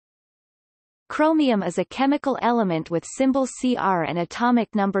Chromium is a chemical element with symbol Cr and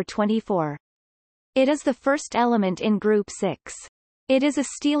atomic number 24. It is the first element in group 6. It is a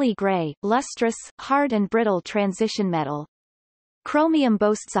steely gray, lustrous, hard and brittle transition metal. Chromium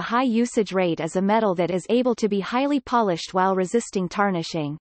boasts a high usage rate as a metal that is able to be highly polished while resisting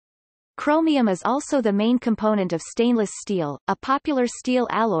tarnishing. Chromium is also the main component of stainless steel, a popular steel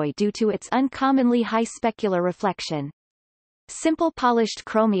alloy due to its uncommonly high specular reflection. Simple polished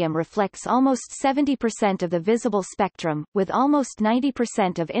chromium reflects almost 70% of the visible spectrum, with almost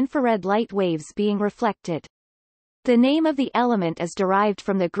 90% of infrared light waves being reflected. The name of the element is derived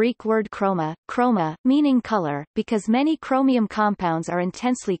from the Greek word chroma, meaning color, because many chromium compounds are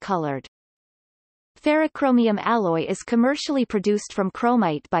intensely colored. Ferrochromium alloy is commercially produced from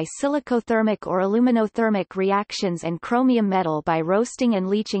chromite by silicothermic or aluminothermic reactions and chromium metal by roasting and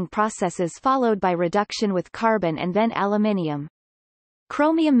leaching processes followed by reduction with carbon and then aluminium.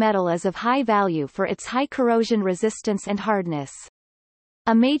 Chromium metal is of high value for its high corrosion resistance and hardness.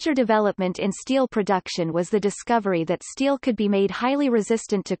 A major development in steel production was the discovery that steel could be made highly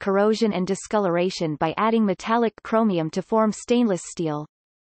resistant to corrosion and discoloration by adding metallic chromium to form stainless steel.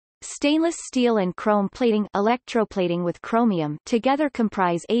 Stainless steel and chrome plating, electroplating with chromium, together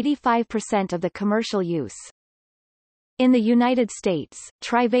comprise 85% of the commercial use. In the United States,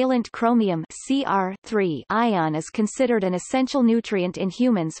 trivalent chromium Cr ion is considered an essential nutrient in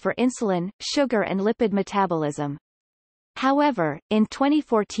humans for insulin, sugar and lipid metabolism. However, in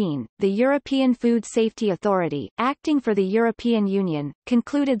 2014, the European Food Safety Authority, acting for the European Union,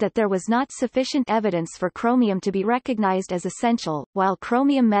 concluded that there was not sufficient evidence for chromium to be recognized as essential. While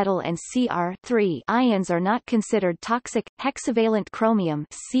chromium metal and Cr ions are not considered toxic, hexavalent chromium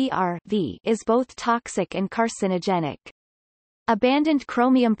Cr is both toxic and carcinogenic. Abandoned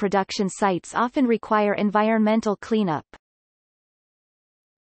chromium production sites often require environmental cleanup.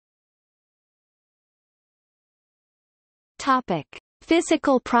 Topic: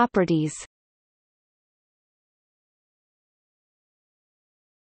 Physical properties.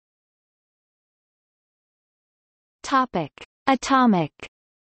 Topic: Atomic.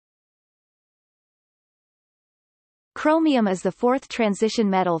 Chromium is the fourth transition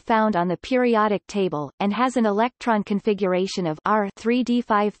metal found on the periodic table, and has an electron configuration of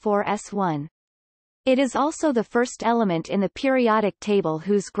R3d54s1. It is also the first element in the periodic table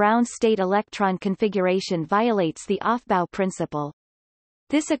whose ground state electron configuration violates the Aufbau principle.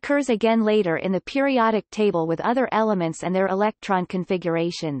 This occurs again later in the periodic table with other elements and their electron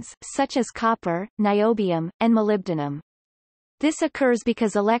configurations, such as copper, niobium, and molybdenum. This occurs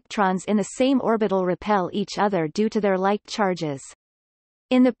because electrons in the same orbital repel each other due to their like charges.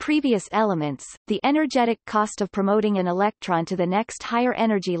 In the previous elements, the energetic cost of promoting an electron to the next higher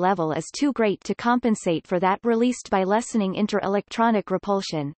energy level is too great to compensate for that released by lessening inter-electronic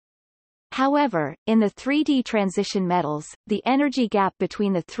repulsion. However, in the 3D transition metals, the energy gap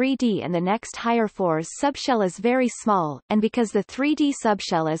between the 3D and the next higher 4s subshell is very small, and because the 3D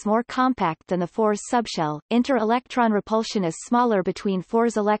subshell is more compact than the 4s subshell, inter-electron repulsion is smaller between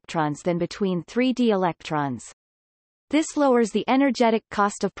 4s electrons than between 3D electrons. This lowers the energetic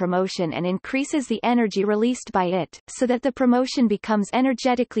cost of promotion and increases the energy released by it, so that the promotion becomes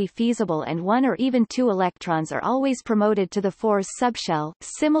energetically feasible and 1 or even 2 electrons are always promoted to the 4s subshell.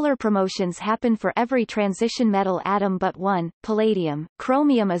 Similar promotions happen for every transition metal atom but one, palladium.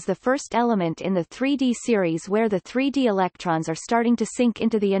 Chromium is the first element in the 3D series where the 3D electrons are starting to sink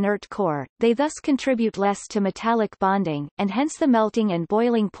into the inert core. They thus contribute less to metallic bonding, and hence the melting and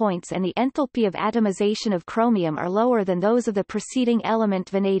boiling points and the enthalpy of atomization of chromium are lower than those of the preceding element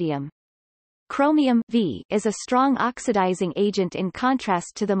vanadium. Chromium V is a strong oxidizing agent in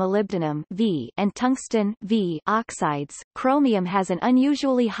contrast to the molybdenum V and tungsten V oxides. Chromium has an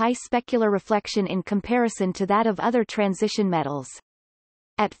unusually high specular reflection in comparison to that of other transition metals.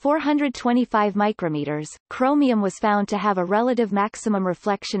 At 425 micrometers, chromium was found to have a relative maximum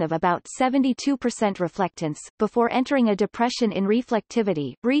reflection of about 72% reflectance, before entering a depression in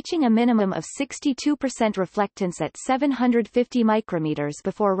reflectivity, reaching a minimum of 62% reflectance at 750 micrometers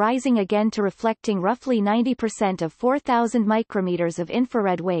before rising again to reflecting roughly 90% of 4,000 micrometers of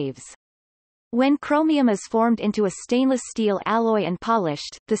infrared waves. When chromium is formed into a stainless steel alloy and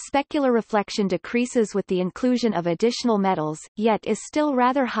polished, the specular reflection decreases with the inclusion of additional metals, yet is still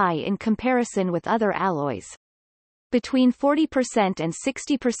rather high in comparison with other alloys. Between 40% and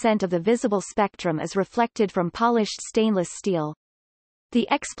 60% of the visible spectrum is reflected from polished stainless steel. The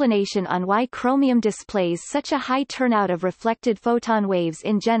explanation on why chromium displays such a high turnout of reflected photon waves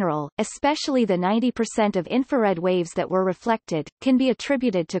in general, especially the 90% of infrared waves that were reflected, can be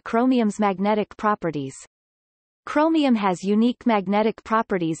attributed to chromium's magnetic properties. Chromium has unique magnetic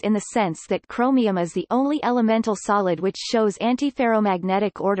properties in the sense that chromium is the only elemental solid which shows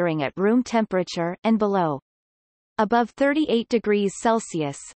antiferromagnetic ordering at room temperature, and below. Above 38 degrees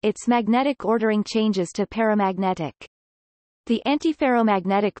Celsius, its magnetic ordering changes to paramagnetic. The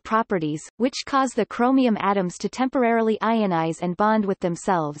antiferromagnetic properties, which cause the chromium atoms to temporarily ionize and bond with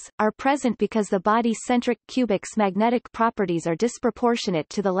themselves, are present because the body-centric cubic's magnetic properties are disproportionate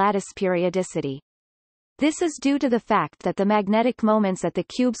to the lattice periodicity. This is due to the fact that the magnetic moments at the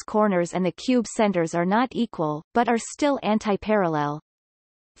cube's corners and the cube centers are not equal, but are still antiparallel.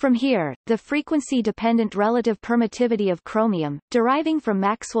 From here, the frequency-dependent relative permittivity of chromium, deriving from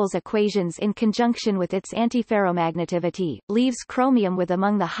Maxwell's equations in conjunction with its antiferromagnetivity, leaves chromium with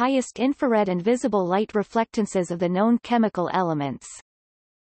among the highest infrared and visible light reflectances of the known chemical elements.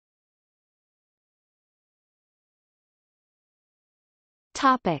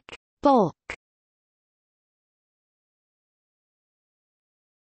 Topic: Bulk.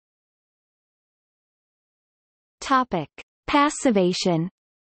 Topic: Passivation.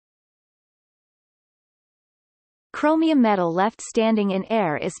 Chromium metal left standing in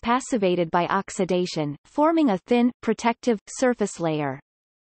air is passivated by oxidation, forming a thin, protective, surface layer.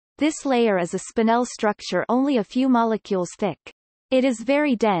 This layer is a spinel structure only a few molecules thick. It is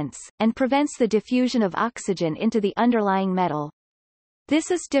very dense, and prevents the diffusion of oxygen into the underlying metal. This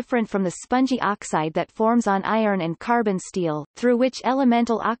is different from the spongy oxide that forms on iron and carbon steel, through which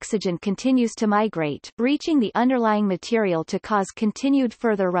elemental oxygen continues to migrate, reaching the underlying material to cause continued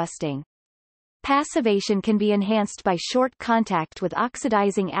further rusting. Passivation can be enhanced by short contact with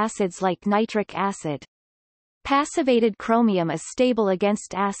oxidizing acids like nitric acid. Passivated chromium is stable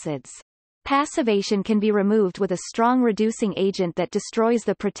against acids. Passivation can be removed with a strong reducing agent that destroys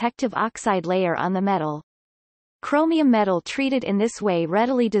the protective oxide layer on the metal. Chromium metal treated in this way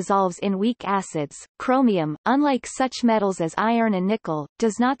readily dissolves in weak acids. Chromium, unlike such metals as iron and nickel,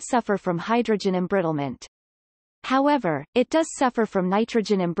 does not suffer from hydrogen embrittlement. However, it does suffer from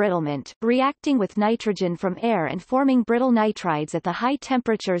nitrogen embrittlement, reacting with nitrogen from air and forming brittle nitrides at the high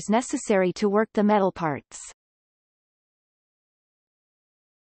temperatures necessary to work the metal parts.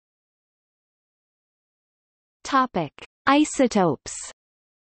 Topic: Isotopes.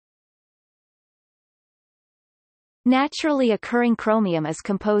 Naturally occurring chromium is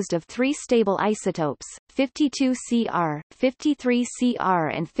composed of three stable isotopes, 52 Cr, 53 Cr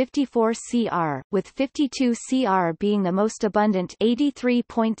and 54 Cr, with 52 Cr being the most abundant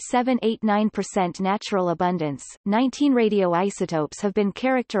 83.789% natural abundance. 19 radioisotopes have been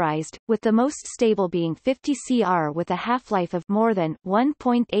characterized, with the most stable being 50 Cr with a half-life of more than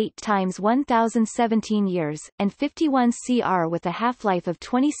 1.8 times 1017 years, and 51 Cr with a half-life of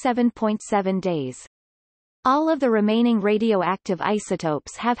 27.7 days. All of the remaining radioactive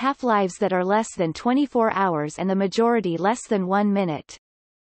isotopes have half-lives that are less than 24 hours and the majority less than 1 minute.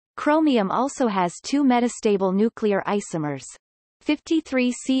 Chromium also has two metastable nuclear isomers.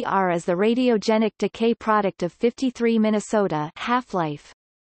 53 Cr is the radiogenic decay product of 53 Minnesota, half-life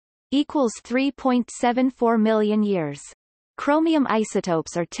equals 3.74 million years. Chromium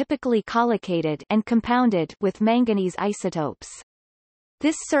isotopes are typically collocated and compounded with manganese isotopes.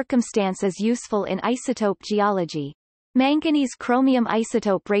 This circumstance is useful in isotope geology. Manganese-chromium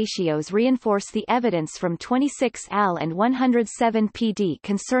isotope ratios reinforce the evidence from 26 Al and 107 Pd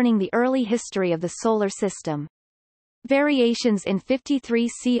concerning the early history of the Solar System. Variations in 53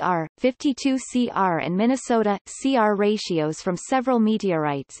 Cr, 52 Cr and Minnesota Cr ratios from several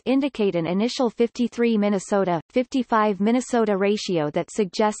meteorites indicate an initial 53 Minnesota, 55 Minnesota ratio that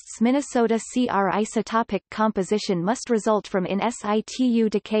suggests Minnesota Cr isotopic composition must result from in situ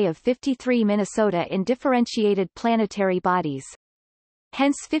decay of 53 Minnesota in differentiated planetary bodies.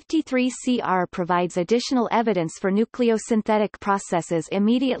 Hence 53 Cr provides additional evidence for nucleosynthetic processes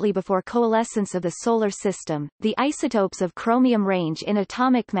immediately before coalescence of the Solar System. The isotopes of chromium range in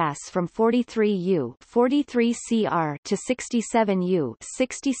atomic mass from 43 U 43 Cr to 67 U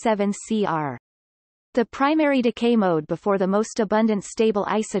 67 Cr. The primary decay mode before the most abundant stable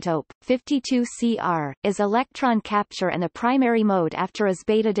isotope, 52 Cr, is electron capture, and the primary mode after is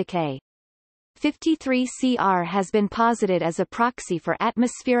beta decay. 53 Cr has been posited as a proxy for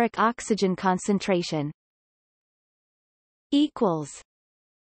atmospheric oxygen concentration.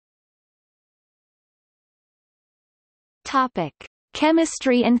 Topic: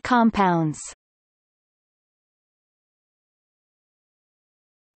 Chemistry and compounds.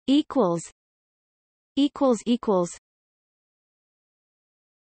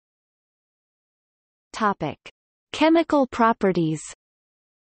 Topic: Chemical properties.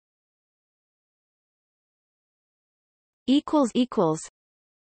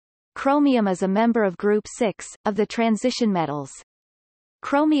 Chromium is a member of group 6, of the transition metals.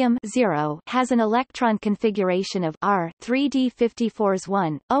 Chromium 0 has an electron configuration of R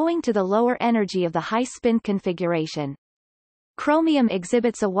 3d54s1, owing to the lower energy of the high spin configuration. Chromium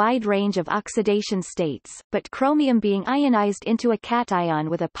exhibits a wide range of oxidation states, but chromium being ionized into a cation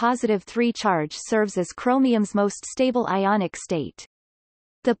with a positive 3 charge serves as chromium's most stable ionic state.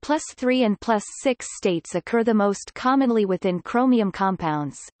 The +3 and +6 states occur the most commonly within chromium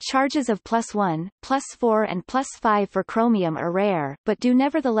compounds. Charges of +1, +4 and +5 for chromium are rare, but do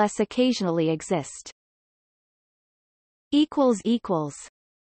nevertheless occasionally exist.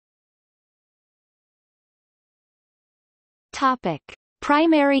 Topic: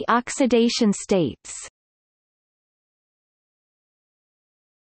 Primary oxidation states.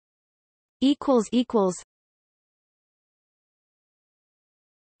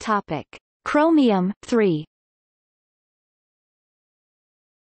 Topic: Chromium 3.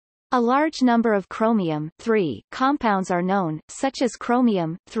 A large number of chromium compounds are known, such as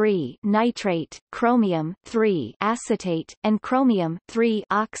chromium nitrate, chromium acetate, and chromium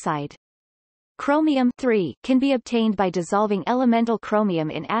oxide. Chromium can be obtained by dissolving elemental chromium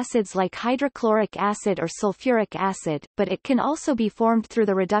in acids like hydrochloric acid or sulfuric acid, but it can also be formed through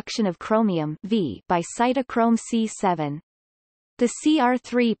the reduction of chromium by cytochrome C7. The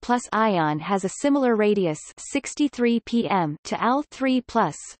Cr3+ ion has a similar radius 63 pm to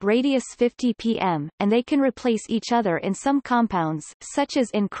Al3+ radius 50 pm, and they can replace each other in some compounds, such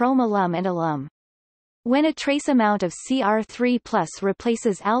as in chrome alum and alum. When a trace amount of Cr3+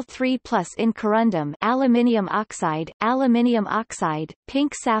 replaces Al3+ in corundum, aluminium oxide,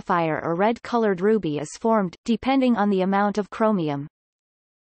 pink sapphire or red-colored ruby is formed, depending on the amount of chromium.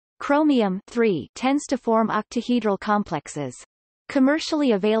 Chromium tends to form octahedral complexes.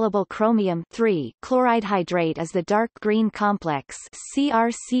 Commercially available chromium chloride hydrate is the dark green complex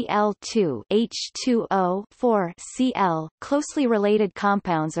CrCl2 H2O 4Cl. Closely related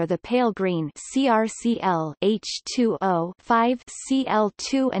compounds are the pale green CrCl H2O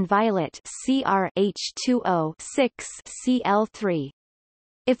 5Cl2 and violet CrH2O 6Cl3.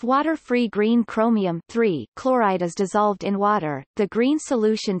 If water-free green chromium chloride is dissolved in water, the green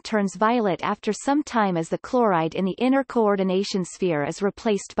solution turns violet after some time as the chloride in the inner coordination sphere is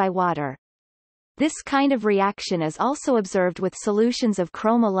replaced by water. This kind of reaction is also observed with solutions of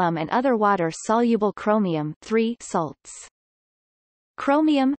chrome alum and other water-soluble chromium salts.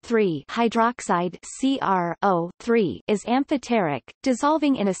 Chromium hydroxide CrO is amphoteric,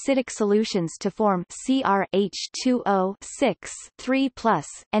 dissolving in acidic solutions to form CrH2O 3+,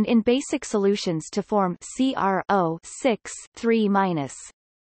 and in basic solutions to form CrO 3-.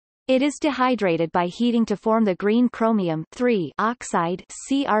 It is dehydrated by heating to form the green chromium oxide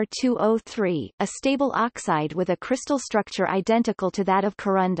Cr2O3, a stable oxide with a crystal structure identical to that of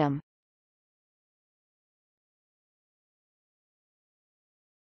corundum.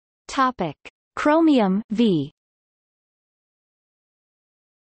 Topic: Chromium V.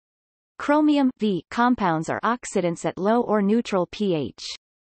 Chromium V compounds are oxidants at low or neutral pH.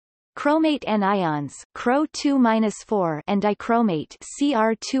 Chromate anions Cro2-4 and dichromate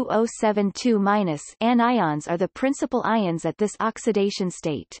Cr2O72- anions are the principal ions at this oxidation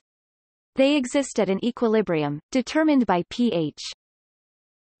state. They exist at an equilibrium, determined by pH.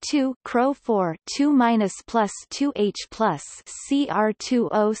 2 Cro4 2- plus 2H plus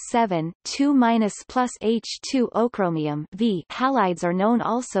Cr2O7 2- plus H2O. Chromium V halides are known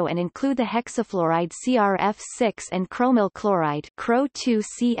also and include the hexafluoride CrF6 and chromyl chloride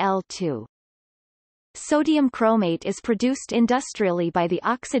Cro2Cl2. Sodium chromate is produced industrially by the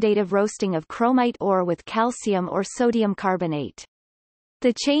oxidative roasting of chromite ore with calcium or sodium carbonate.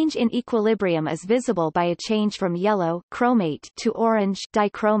 The change in equilibrium is visible by a change from yellow chromate to orange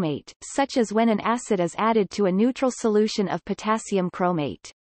dichromate, such as when an acid is added to a neutral solution of potassium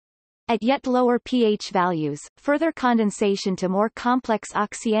chromate. At yet lower pH values, further condensation to more complex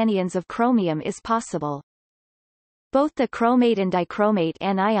oxyanions of chromium is possible. Both the chromate and dichromate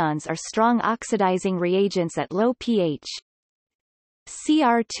anions are strong oxidizing reagents at low pH.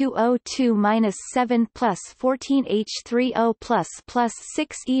 Cr2O2-7 plus 14H3O plus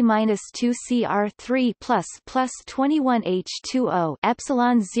 6E-2 Cr3 plus 21H2O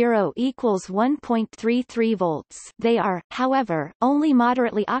epsilon 0 equals 1.33 volts. They are, however, only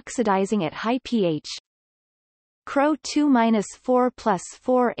moderately oxidizing at high pH. Cro2-4 plus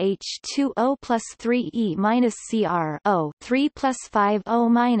 4H2O plus 3E-Cr 3 plus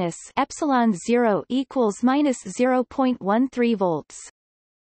 5O- epsilon 0 equals -0.13 volts.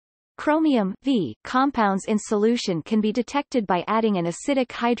 Chromium V compounds in solution can be detected by adding an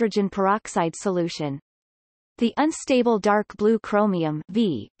acidic hydrogen peroxide solution. The unstable dark blue chromium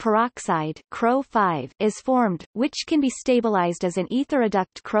V peroxide Cro5 is formed, which can be stabilized as an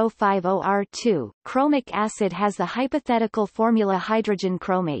etherreduct Cro5OR2. Chromic acid has the hypothetical formula hydrogen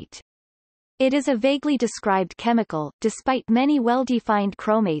chromate. It is a vaguely described chemical, despite many well-defined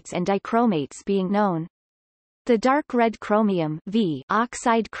chromates and dichromates being known. The dark red chromium V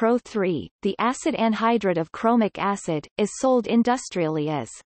oxide Cro3, the acid anhydride of chromic acid, is sold industrially as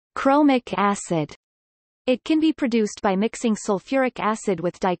chromic acid. It can be produced by mixing sulfuric acid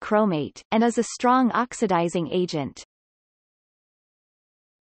with dichromate, and is a strong oxidizing agent.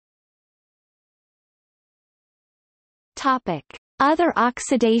 Topic: Other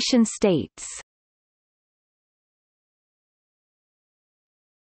oxidation states.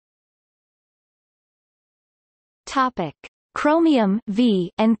 Topic: Chromium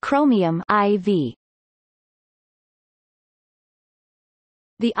V and chromium IV.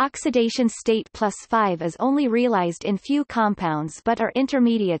 The oxidation state +5 is only realized in few compounds but are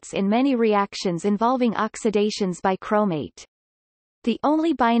intermediates in many reactions involving oxidations by chromate. The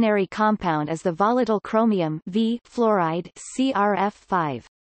only binary compound is the volatile chromium V fluoride CrF5.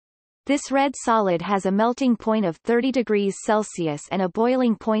 This red solid has a melting point of 30 degrees Celsius and a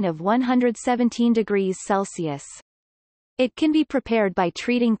boiling point of 117 degrees Celsius. It can be prepared by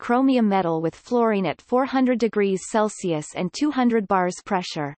treating chromium metal with fluorine at 400 degrees Celsius and 200 bars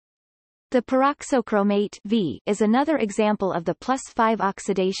pressure. The peroxochromate V is another example of the +5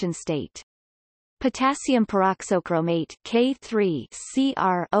 oxidation state. Potassium peroxochromate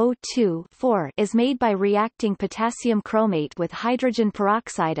K3CrO2 is made by reacting potassium chromate with hydrogen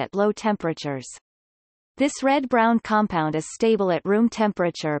peroxide at low temperatures. This red-brown compound is stable at room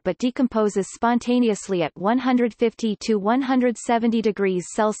temperature but decomposes spontaneously at 150 to 170 degrees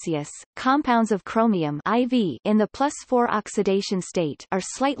Celsius. Compounds of chromium IV in the +4 oxidation state are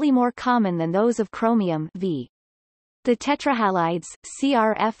slightly more common than those of chromium V. The tetrahalides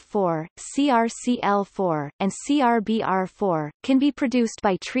CrF4, CrCl4, and CrBr4 can be produced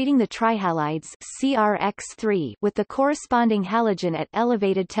by treating the trihalides CrX3 with the corresponding halogen at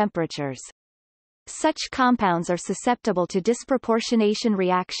elevated temperatures. Such compounds are susceptible to disproportionation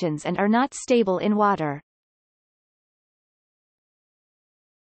reactions and are not stable in water.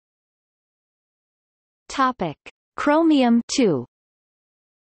 Topic: Chromium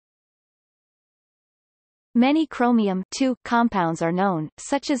Many chromium compounds are known,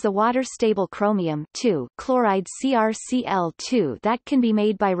 such as the water-stable chromium chloride CrCl2 that can be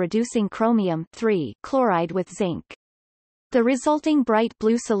made by reducing chromium chloride with zinc. The resulting bright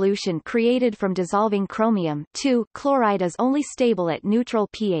blue solution created from dissolving chromium chloride is only stable at neutral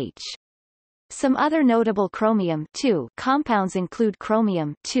pH. Some other notable chromium compounds include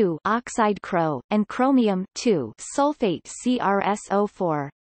chromium oxide Cro, and chromium sulfate CrSO4.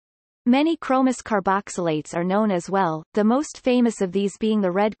 Many chromous carboxylates are known as well, the most famous of these being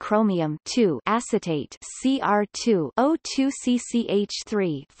the red chromium acetate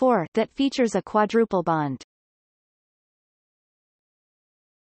Cr2O2CCH3 that features a quadruple bond.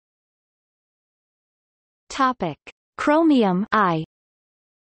 Topic: Chromium I.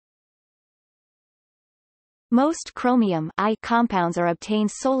 Most chromium I compounds are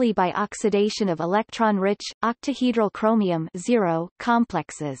obtained solely by oxidation of electron-rich, octahedral chromium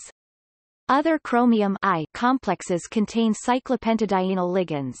complexes. Other chromium I complexes contain cyclopentadienyl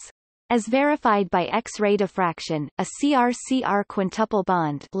ligands. As verified by X-ray diffraction, a CR-CR quintuple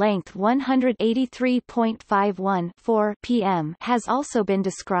bond length 183.51 pm has also been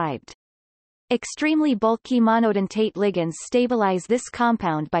described. Extremely bulky monodentate ligands stabilize this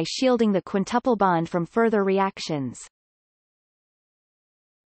compound by shielding the quintuple bond from further reactions.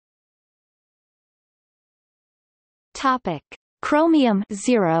 Topic: Chromium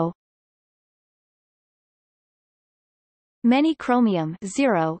 0. Many chromium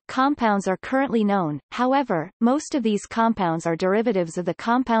compounds are currently known, however, most of these compounds are derivatives of the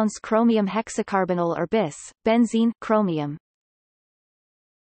compounds chromium hexacarbonyl or bis, benzene chromium.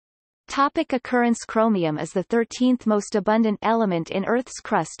 Topic: Occurrence. Chromium is the 13th most abundant element in Earth's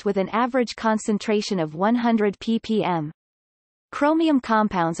crust with an average concentration of 100 ppm. Chromium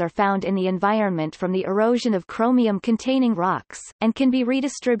compounds are found in the environment from the erosion of chromium-containing rocks, and can be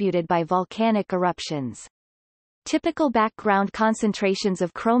redistributed by volcanic eruptions. Typical background concentrations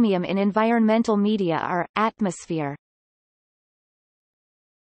of chromium in environmental media are atmosphere.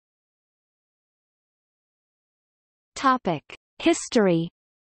 Topic: History.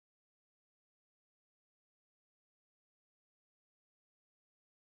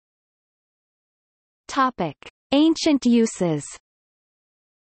 Topic: Ancient uses.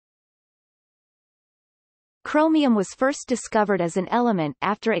 Chromium was first discovered as an element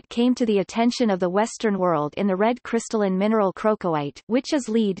after it came to the attention of the Western world in the red crystalline mineral crocoite, which is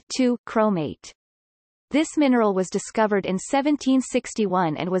lead chromate. This mineral was discovered in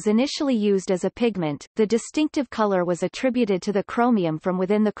 1761 and was initially used as a pigment. The distinctive color was attributed to the chromium from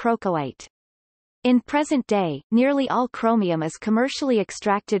within the crocoite. In present day, nearly all chromium is commercially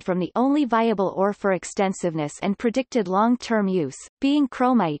extracted from the only viable ore for extensiveness and predicted long-term use, being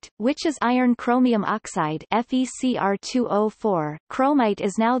chromite, which is iron chromium oxide FeCr2O4. Chromite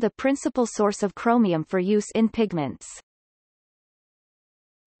is now the principal source of chromium for use in pigments.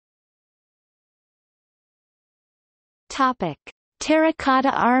 Topic: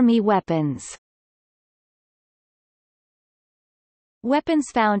 Terracotta Army weapons. Weapons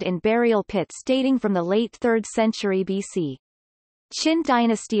found in burial pits dating from the late 3rd century BC. Qin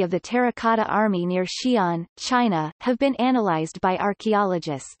dynasty of the Terracotta Army near Xi'an, China, have been analyzed by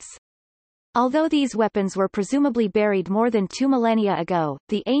archaeologists. Although these weapons were presumably buried more than 2 millennia ago,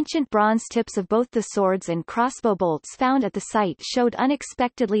 the ancient bronze tips of both the swords and crossbow bolts found at the site showed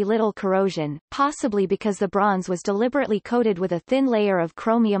unexpectedly little corrosion, possibly because the bronze was deliberately coated with a thin layer of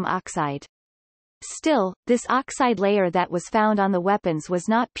chromium oxide. Still, this oxide layer that was found on the weapons was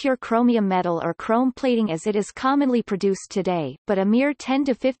not pure chromium metal or chrome plating as it is commonly produced today, but a mere 10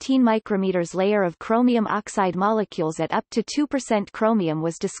 to 15 micrometers layer of chromium oxide molecules at up to 2% chromium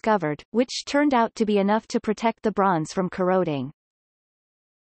was discovered, which turned out to be enough to protect the bronze from corroding.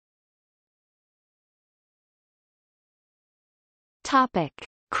 Topic: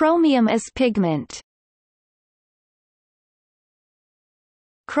 Chromium as pigment.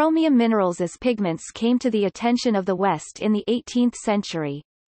 Chromium minerals as pigments came to the attention of the West in the 18th century.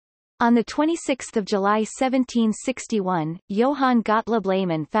 On 26 July 1761, Johann Gottlob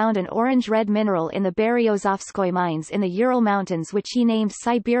Lehmann found an orange-red mineral in the Beryozovskoye mines in the Ural Mountains which he named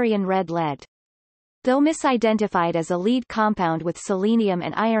Siberian red lead. Though misidentified as a lead compound with selenium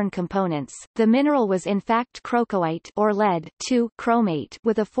and iron components, the mineral was in fact crocoite or lead chromate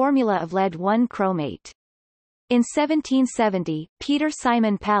with a formula of lead chromate. In 1770, Peter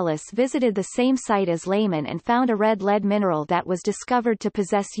Simon Pallas visited the same site as Lehmann and found a red lead mineral that was discovered to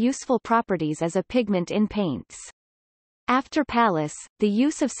possess useful properties as a pigment in paints. After Pallas, the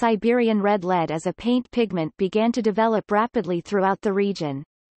use of Siberian red lead as a paint pigment began to develop rapidly throughout the region.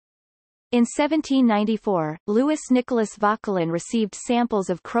 In 1794, Louis Nicholas Vauquelin received samples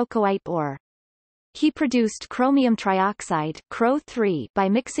of crocoite ore. He produced chromium trioxide Cro3 by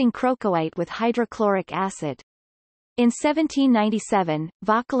mixing crocoite with hydrochloric acid. In 1797,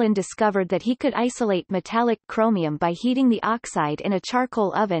 Vauquelin discovered that he could isolate metallic chromium by heating the oxide in a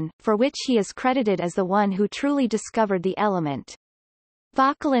charcoal oven, for which he is credited as the one who truly discovered the element.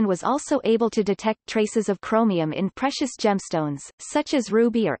 Vauquelin was also able to detect traces of chromium in precious gemstones, such as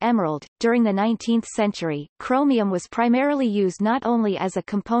ruby or emerald. During the 19th century, chromium was primarily used not only as a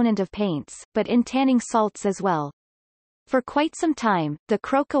component of paints, but in tanning salts as well. For quite some time, the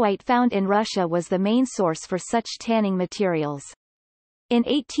crocoite found in Russia was the main source for such tanning materials. In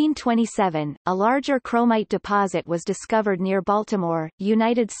 1827, a larger chromite deposit was discovered near Baltimore,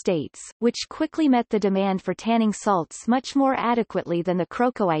 United States, which quickly met the demand for tanning salts much more adequately than the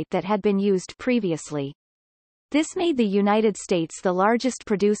crocoite that had been used previously. This made the United States the largest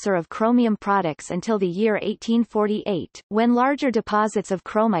producer of chromium products until the year 1848, when larger deposits of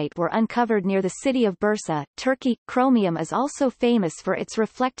chromite were uncovered near the city of Bursa, Turkey. Chromium is also famous for its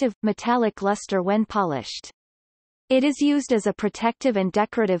reflective, metallic luster when polished. It is used as a protective and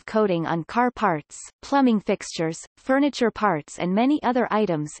decorative coating on car parts, plumbing fixtures, furniture parts and many other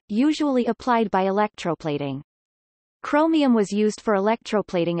items, usually applied by electroplating. Chromium was used for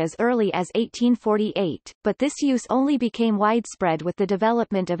electroplating as early as 1848, but this use only became widespread with the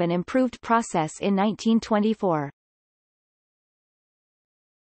development of an improved process in 1924.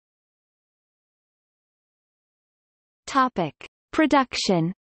 Topic: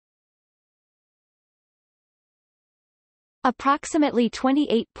 Production. Approximately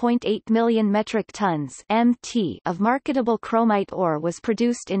 28.8 million metric tons (mt) of marketable chromite ore was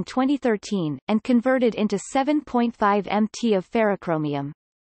produced in 2013, and converted into 7.5 mt of ferrochromium.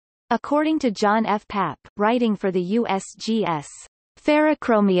 According to John F. Papp, writing for the USGS,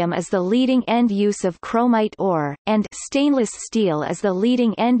 ferrochromium is the leading end use of chromite ore, and stainless steel is the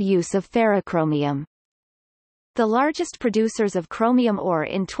leading end use of ferrochromium. The largest producers of chromium ore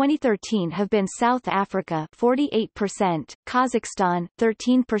in 2013 have been South Africa 48%, Kazakhstan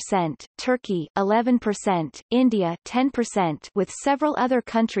 13%, Turkey 11%, India 10%, with several other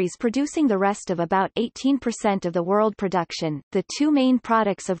countries producing the rest of about 18% of the world production. The two main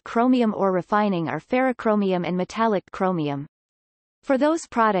products of chromium ore refining are ferrochromium and metallic chromium. For those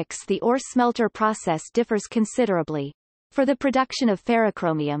products the ore smelter process differs considerably. For the production of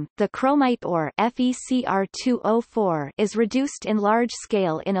ferrochromium, the chromite ore FeCr2O4 is reduced in large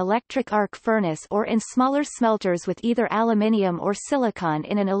scale in electric arc furnace or in smaller smelters with either aluminium or silicon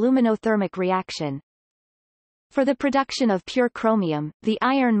in an aluminothermic reaction. For the production of pure chromium, the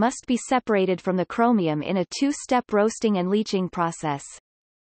iron must be separated from the chromium in a two-step roasting and leaching process.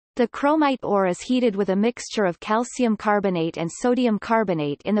 The chromite ore is heated with a mixture of calcium carbonate and sodium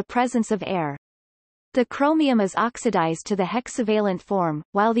carbonate in the presence of air. The chromium is oxidized to the hexavalent form,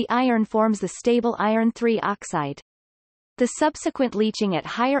 while the iron forms the stable iron 3 oxide. The subsequent leaching at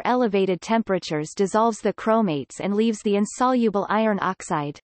higher elevated temperatures dissolves the chromates and leaves the insoluble iron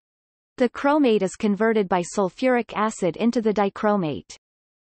oxide. The chromate is converted by sulfuric acid into the dichromate.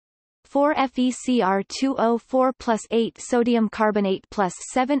 4FeCr2O4 plus 8 sodium carbonate plus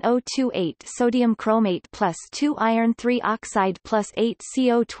 7O28 sodium chromate plus 2 iron 3 oxide plus 8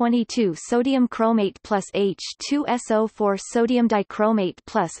 CO22 sodium chromate plus H2SO4 sodium dichromate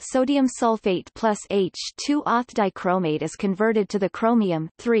plus sodium sulfate plus H2O dichromate is converted to the chromium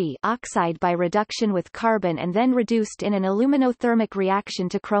oxide by reduction with carbon and then reduced in an aluminothermic reaction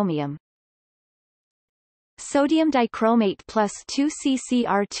to chromium. Sodium dichromate plus 2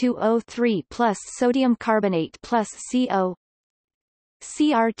 CCr2O3 plus sodium carbonate plus CO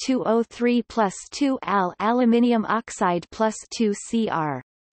Cr2O3 plus 2 aluminium oxide plus 2 Cr.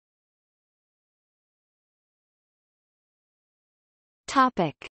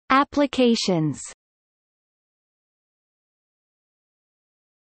 Topic: Applications.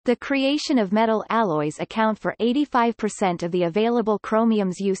 The creation of metal alloys account for 85% of the available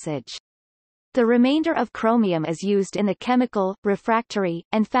chromium's usage. The remainder of chromium is used in the chemical, refractory,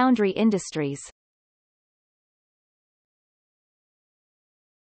 and foundry industries.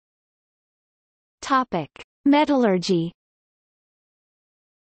 Topic: Metallurgy.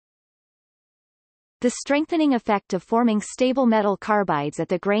 The strengthening effect of forming stable metal carbides at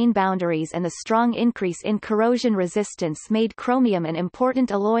the grain boundaries and the strong increase in corrosion resistance made chromium an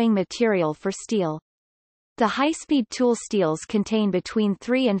important alloying material for steel. The high-speed tool steels contain between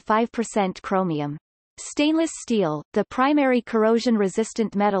 3 and 5% chromium. Stainless steel, the primary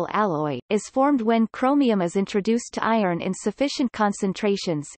corrosion-resistant metal alloy, is formed when chromium is introduced to iron in sufficient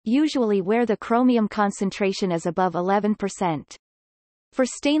concentrations, usually where the chromium concentration is above 11%. For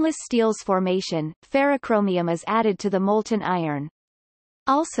stainless steel's formation, ferrochromium is added to the molten iron.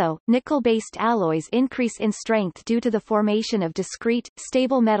 Also, nickel-based alloys increase in strength due to the formation of discrete,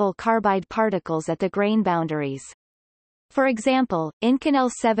 stable metal carbide particles at the grain boundaries. For example, Inconel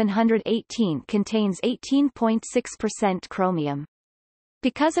 718 contains 18.6% chromium.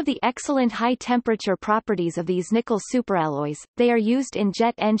 Because of the excellent high-temperature properties of these nickel superalloys, they are used in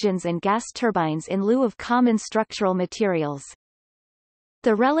jet engines and gas turbines in lieu of common structural materials.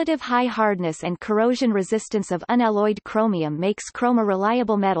 The relative high hardness and corrosion resistance of unalloyed chromium makes chrome a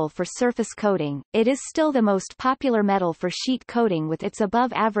reliable metal for surface coating. It is still the most popular metal for sheet coating with its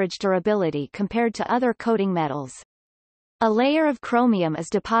above-average durability compared to other coating metals. A layer of chromium is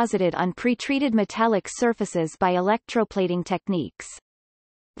deposited on pretreated metallic surfaces by electroplating techniques.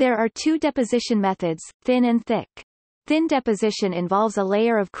 There are two deposition methods, thin and thick. Thin deposition involves a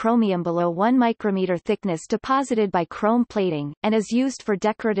layer of chromium below 1 micrometer thickness deposited by chrome plating, and is used for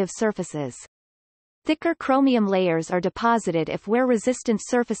decorative surfaces. Thicker chromium layers are deposited if wear-resistant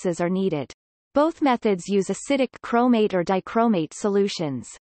surfaces are needed. Both methods use acidic chromate or dichromate solutions.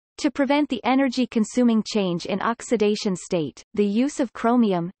 To prevent the energy-consuming change in oxidation state, the use of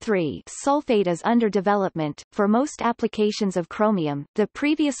chromium sulfate is under development. For most applications of chromium, the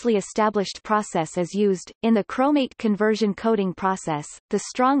previously established process is used. In the chromate conversion coating process, the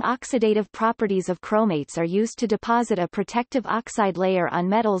strong oxidative properties of chromates are used to deposit a protective oxide layer on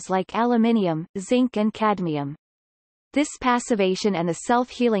metals like aluminium, zinc and cadmium. This passivation and the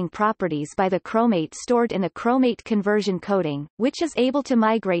self-healing properties by the chromate stored in the chromate conversion coating, which is able to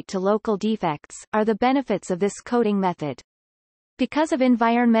migrate to local defects, are the benefits of this coating method. Because of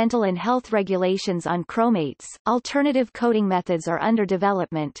environmental and health regulations on chromates, alternative coating methods are under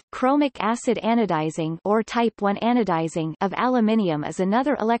development. Chromic acid anodizing or type 1 anodizing of aluminium is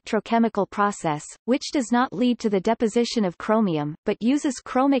another electrochemical process, which does not lead to the deposition of chromium, but uses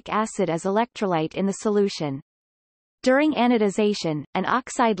chromic acid as electrolyte in the solution. During anodization, an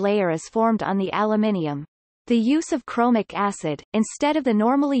oxide layer is formed on the aluminium. The use of chromic acid, instead of the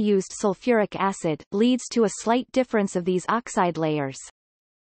normally used sulfuric acid, leads to a slight difference of these oxide layers.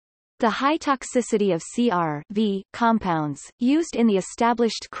 The high toxicity of CR-V compounds, used in the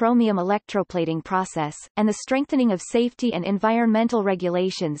established chromium electroplating process, and the strengthening of safety and environmental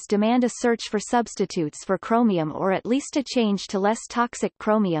regulations demand a search for substitutes for chromium or at least a change to less toxic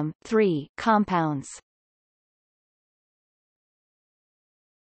chromium compounds.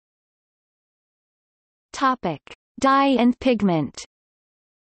 Topic: Dye and pigment.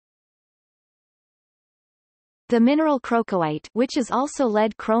 The mineral crocoite, which is also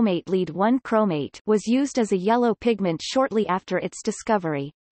lead chromate lead 1 chromate, was used as a yellow pigment shortly after its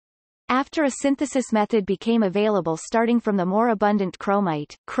discovery. After a synthesis method became available starting from the more abundant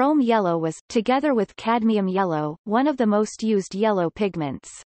chromite, chrome yellow was, together with cadmium yellow, one of the most used yellow pigments.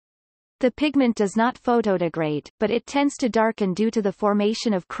 The pigment does not photodegrade, but it tends to darken due to the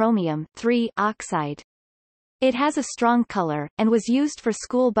formation of chromium oxide. It has a strong color, and was used for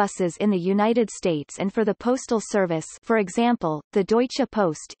school buses in the United States and for the postal service, for example, the Deutsche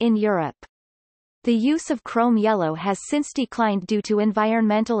Post in Europe. The use of chrome yellow has since declined due to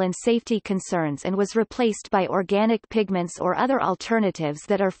environmental and safety concerns and was replaced by organic pigments or other alternatives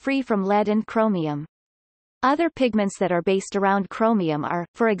that are free from lead and chromium. Other pigments that are based around chromium are,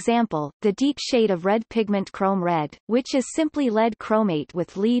 for example, the deep shade of red pigment chrome red, which is simply lead chromate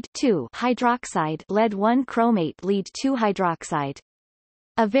with lead hydroxide, lead 1 chromate lead 2 hydroxide.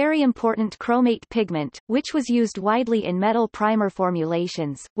 A very important chromate pigment, which was used widely in metal primer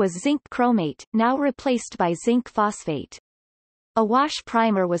formulations, was zinc chromate, now replaced by zinc phosphate. A wash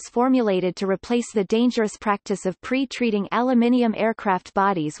primer was formulated to replace the dangerous practice of pre-treating aluminium aircraft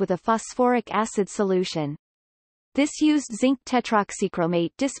bodies with a phosphoric acid solution. This used zinc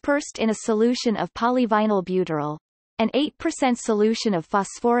tetroxychromate dispersed in a solution of polyvinyl butyryl. An 8% solution of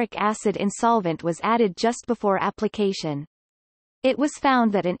phosphoric acid in solvent was added just before application. It was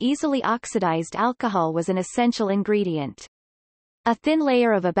found that an easily oxidized alcohol was an essential ingredient. A thin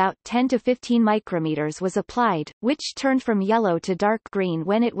layer of about 10 to 15 micrometers was applied, which turned from yellow to dark green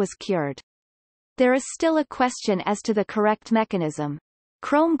when it was cured. There is still a question as to the correct mechanism.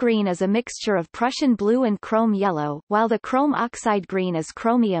 Chrome green is a mixture of Prussian blue and chrome yellow, while the chrome oxide green is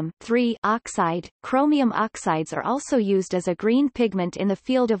chromium oxide. Chromium oxides are also used as a green pigment in the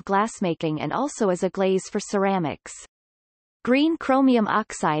field of glassmaking and also as a glaze for ceramics. Green chromium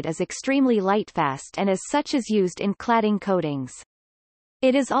oxide is extremely lightfast and as such is used in cladding coatings.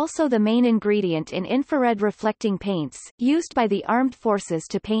 It is also the main ingredient in infrared reflecting paints, used by the armed forces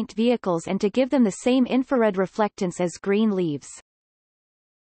to paint vehicles and to give them the same infrared reflectance as green leaves.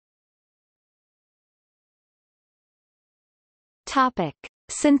 Topic: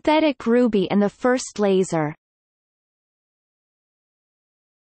 Synthetic ruby and the first laser.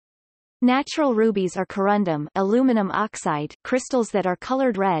 Natural rubies are corundum aluminum oxide crystals that are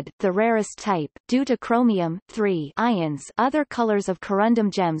colored red, the rarest type, due to chromium ions. Other colors of corundum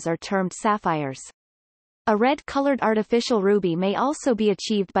gems are termed sapphires. A red-colored artificial ruby may also be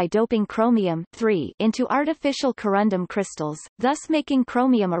achieved by doping chromium into artificial corundum crystals, thus making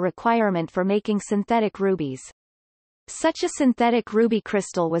chromium a requirement for making synthetic rubies. Such a synthetic ruby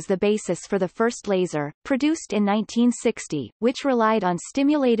crystal was the basis for the first laser, produced in 1960, which relied on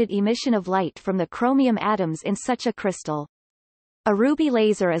stimulated emission of light from the chromium atoms in such a crystal. A ruby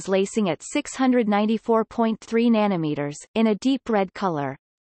laser is lacing at 694.3 nanometers, in a deep red color.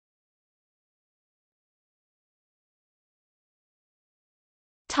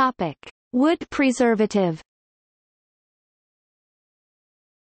 Topic: Wood preservative.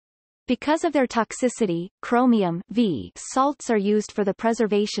 Because of their toxicity, chromium salts are used for the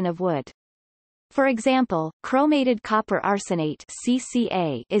preservation of wood. For example, chromated copper arsenate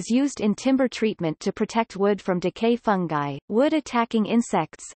 (CCA) is used in timber treatment to protect wood from decay fungi, wood-attacking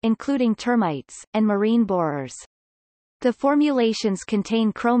insects, including termites, and marine borers. The formulations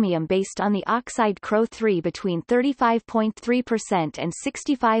contain chromium based on the oxide Cro3 between 35.3% and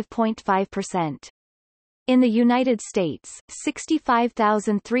 65.5%. In the United States,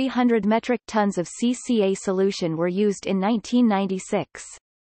 65,300 metric tons of CCA solution were used in 1996.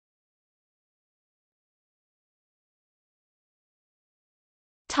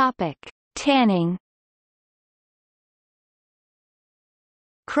 Topic: Tanning.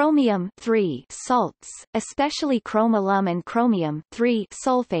 Chromium salts, especially chrome alum and chromium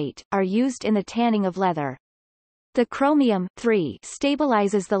sulfate, are used in the tanning of leather. The chromium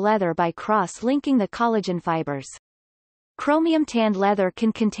stabilizes the leather by cross-linking the collagen fibers. Chromium-tanned leather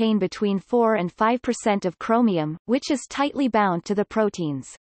can contain between 4 and 5% of chromium, which is tightly bound to the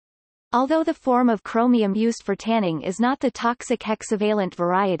proteins. Although the form of chromium used for tanning is not the toxic hexavalent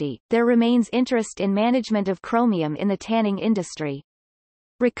variety, there remains interest in management of chromium in the tanning industry.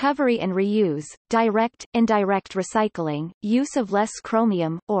 Recovery and reuse, direct, indirect recycling, use of less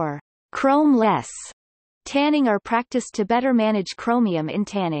chromium, or chrome-less tanning are practiced to better manage chromium in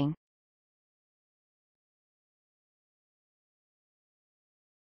tanning.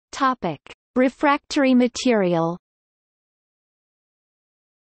 Topic: Refractory material.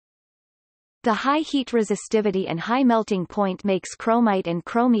 The high heat resistivity and high melting point makes chromite and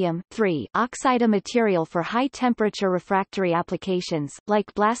chromium oxide a material for high-temperature refractory applications,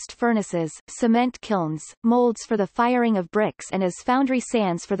 like blast furnaces, cement kilns, molds for the firing of bricks and as foundry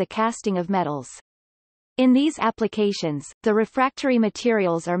sands for the casting of metals. In these applications, the refractory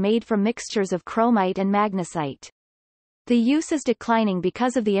materials are made from mixtures of chromite and magnesite. The use is declining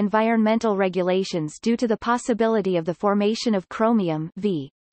because of the environmental regulations due to the possibility of the formation of chromium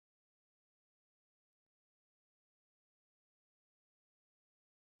V.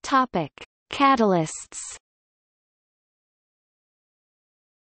 Topic: Catalysts.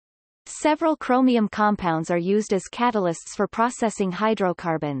 Several chromium compounds are used as catalysts for processing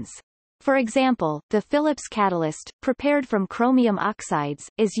hydrocarbons. For example, the Phillips catalyst, prepared from chromium oxides,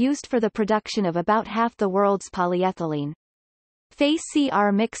 is used for the production of about half the world's polyethylene.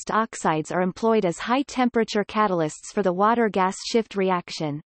 Fe-Cr mixed oxides are employed as high-temperature catalysts for the water-gas shift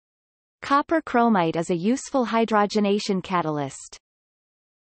reaction. Copper chromite is a useful hydrogenation catalyst.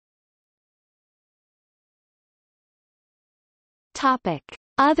 Topic: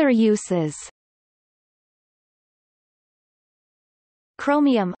 Other uses.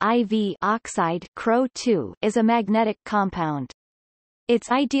 Chromium IV oxide Cro2 is a magnetic compound.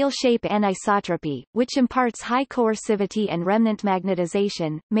 Its ideal shape anisotropy, which imparts high coercivity and remnant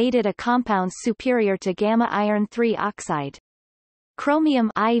magnetization, made it a compound superior to gamma iron 3 oxide.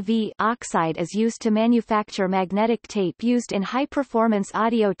 Chromium IV oxide is used to manufacture magnetic tape used in high-performance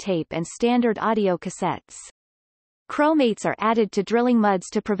audio tape and standard audio cassettes. Chromates are added to drilling muds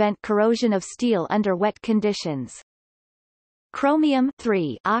to prevent corrosion of steel under wet conditions. Chromium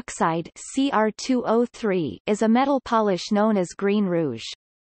oxide Cr2O3 is a metal polish known as green rouge.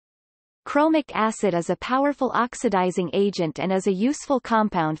 Chromic acid is a powerful oxidizing agent and is a useful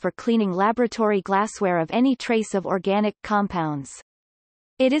compound for cleaning laboratory glassware of any trace of organic compounds.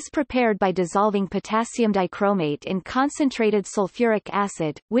 It is prepared by dissolving potassium dichromate in concentrated sulfuric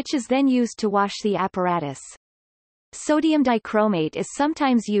acid, which is then used to wash the apparatus. Sodium dichromate is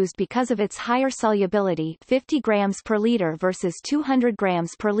sometimes used because of its higher solubility, 50 grams per liter versus 200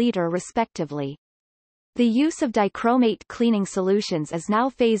 grams per liter respectively. The use of dichromate cleaning solutions is now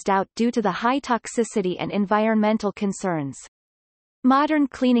phased out due to the high toxicity and environmental concerns. Modern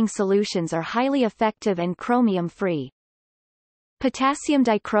cleaning solutions are highly effective and chromium-free. Potassium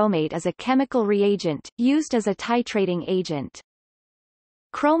dichromate is a chemical reagent, used as a titrating agent.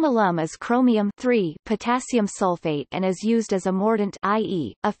 Chrome alum is chromium potassium sulfate and is used as a mordant,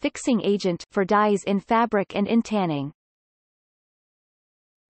 i.e., a fixing agent, for dyes in fabric and in tanning.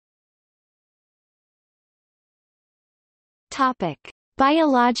 Topic: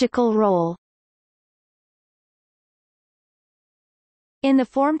 Biological role. In the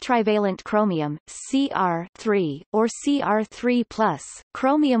form trivalent chromium, Cr3, or Cr3+,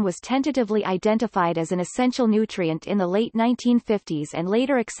 chromium was tentatively identified as an essential nutrient in the late 1950s and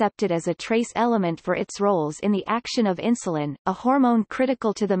later accepted as a trace element for its roles in the action of insulin, a hormone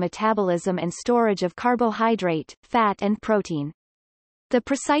critical to the metabolism and storage of carbohydrate, fat and protein. The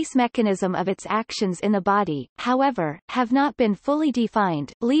precise mechanism of its actions in the body, however, have not been fully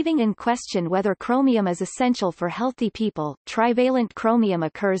defined, leaving in question whether chromium is essential for healthy people. Trivalent chromium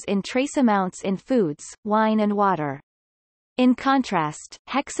occurs in trace amounts in foods, wine and water. In contrast,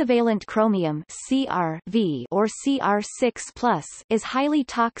 hexavalent chromium Cr(V) or Cr6+, is highly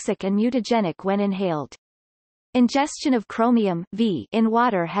toxic and mutagenic when inhaled. Ingestion of chromium V in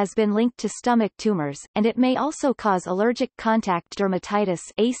water has been linked to stomach tumors, and it may also cause allergic contact dermatitis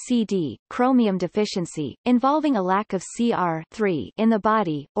 (ACD), chromium deficiency, involving a lack of Cr3 in the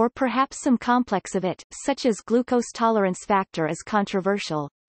body, or perhaps some complex of it, such as glucose tolerance factor, is controversial.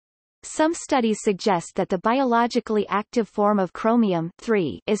 Some studies suggest that the biologically active form of chromium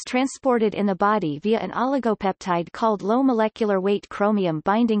is transported in the body via an oligopeptide called low molecular weight chromium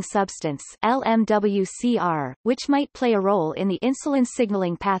binding substance (LMWCR), which might play a role in the insulin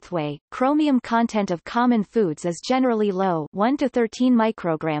signaling pathway. Chromium content of common foods is generally low, 1 to 13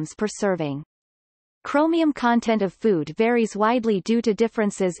 micrograms per serving. Chromium content of food varies widely due to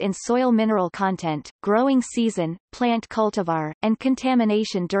differences in soil mineral content, growing season, plant cultivar, and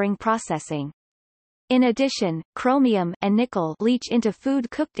contamination during processing. In addition, chromium and nickel leach into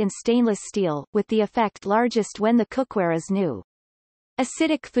food cooked in stainless steel, with the effect largest when the cookware is new.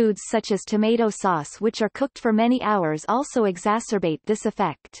 Acidic foods such as tomato sauce, which are cooked for many hours, also exacerbate this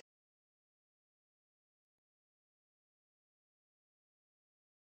effect.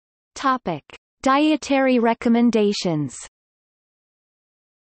 Topic: Dietary recommendations.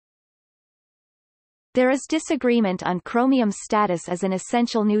 There is disagreement on chromium's status as an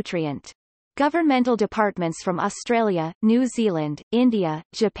essential nutrient. Governmental departments from Australia, New Zealand, India,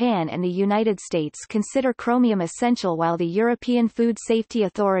 Japan and the United States consider chromium essential, while the European Food Safety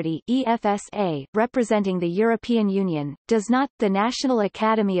Authority (EFSA), representing the European Union, does not. The National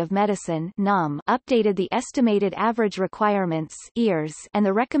Academy of Medicine (NAM) updated the estimated average requirements (EARs) and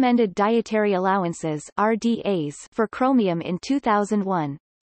the recommended dietary allowances (RDAs) for chromium in 2001.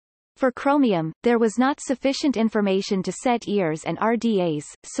 For chromium, there was not sufficient information to set EARs and RDAs,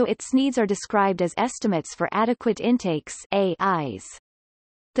 so its needs are described as estimates for adequate intakes AIs.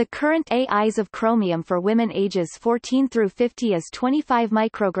 The current AIs of chromium for women ages 14 through 50 is 25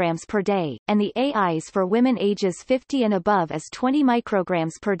 micrograms per day, and the AIs for women ages 50 and above is 20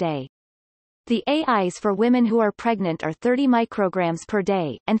 micrograms per day. The AIs for women who are pregnant are 30 micrograms per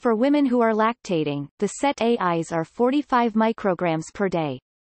day, and for women who are lactating, the set AIs are 45 micrograms per day.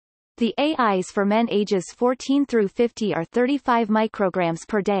 The AIs for men ages 14 through 50 are 35 micrograms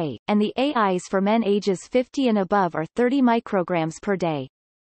per day, and the AIs for men ages 50 and above are 30 micrograms per day.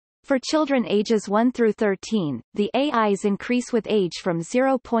 For children ages 1 through 13, the AIs increase with age from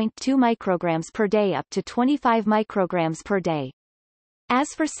 0.2 micrograms per day up to 25 micrograms per day.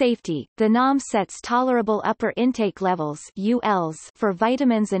 As for safety, the NAM sets tolerable upper intake levels ULs for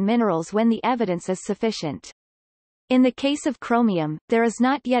vitamins and minerals when the evidence is sufficient. In the case of chromium, there is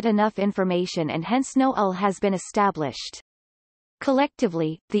not yet enough information and hence no UL has been established.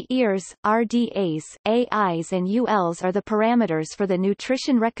 Collectively, the EARs, RDAs, AIs and ULs are the parameters for the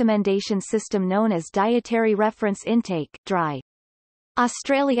nutrition recommendation system known as Dietary Reference Intake (DRI).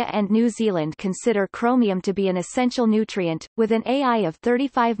 Australia and New Zealand consider chromium to be an essential nutrient, with an AI of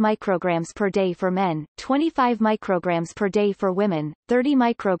 35 micrograms per day for men, 25 micrograms per day for women, 30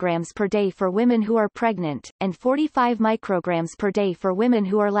 micrograms per day for women who are pregnant, and 45 micrograms per day for women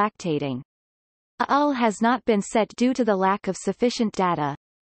who are lactating. A UL has not been set due to the lack of sufficient data.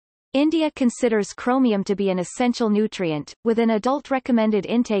 India considers chromium to be an essential nutrient, with an adult recommended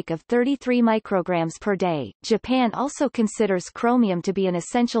intake of 33 micrograms per day. Japan also considers chromium to be an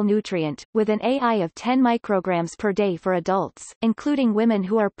essential nutrient, with an AI of 10 micrograms per day for adults, including women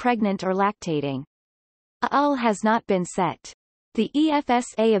who are pregnant or lactating. A UL has not been set. The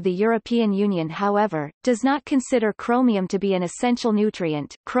EFSA of the European Union, however, does not consider chromium to be an essential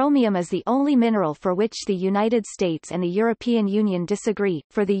nutrient. Chromium is the only mineral for which the United States and the European Union disagree.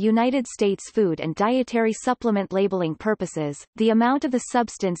 For the United States food and dietary supplement labeling purposes, the amount of the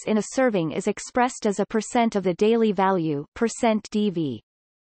substance in a serving is expressed as a percent of the daily value %DV.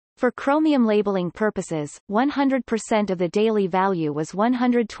 For chromium labeling purposes, 100% of the daily value was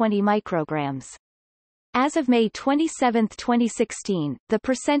 120 micrograms. As of May 27, 2016, the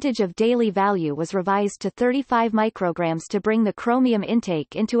percentage of daily value was revised to 35 micrograms to bring the chromium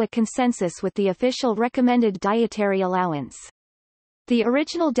intake into a consensus with the official recommended dietary allowance. The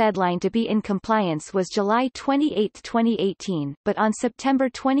original deadline to be in compliance was July 28, 2018, but on September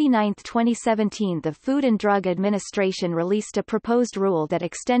 29, 2017 the Food and Drug Administration released a proposed rule that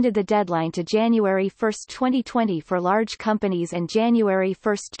extended the deadline to January 1, 2020 for large companies and January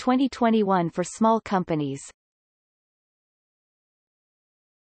 1, 2021 for small companies.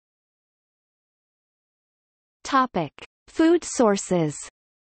 Topic: Food sources.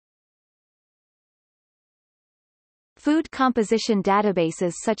 Food composition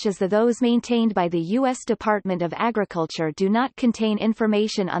databases such as those maintained by the U.S. Department of Agriculture do not contain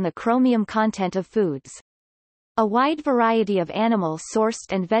information on the chromium content of foods. A wide variety of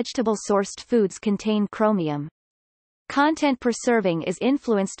animal-sourced and vegetable-sourced foods contain chromium. Content per serving is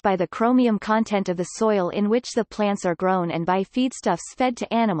influenced by the chromium content of the soil in which the plants are grown and by feedstuffs fed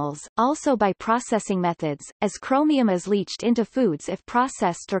to animals, also by processing methods, as chromium is leached into foods if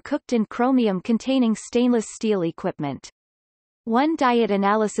processed or cooked in chromium-containing stainless steel equipment. One diet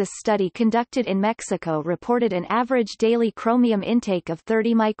analysis study conducted in Mexico reported an average daily chromium intake of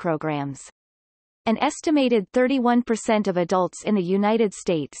 30 micrograms. An estimated 31% of adults in the United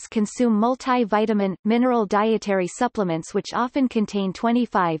States consume multivitamin, mineral dietary supplements which often contain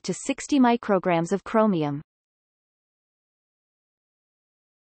 25 to 60 micrograms of chromium.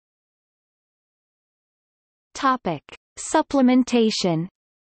 Topic: Supplementation.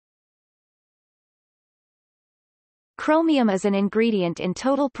 Chromium is an ingredient in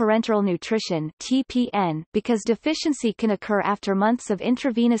total parenteral nutrition (TPN) because deficiency can occur after months of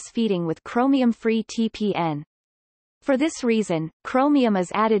intravenous feeding with chromium-free TPN. For this reason, chromium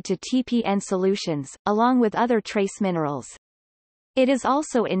is added to TPN solutions, along with other trace minerals. It is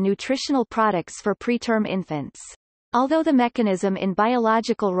also in nutritional products for preterm infants. Although the mechanism in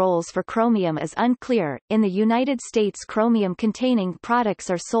biological roles for chromium is unclear, in the United States chromium-containing products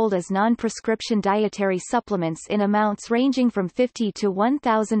are sold as non-prescription dietary supplements in amounts ranging from 50 to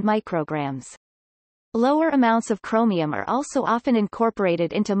 1,000 micrograms. Lower amounts of chromium are also often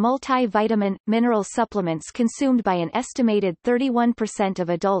incorporated into multivitamin, mineral supplements consumed by an estimated 31% of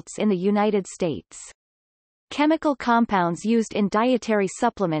adults in the United States. Chemical compounds used in dietary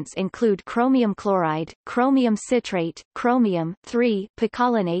supplements include chromium chloride, chromium citrate, chromium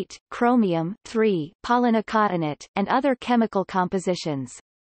picolinate, chromium polynicotinate, and other chemical compositions.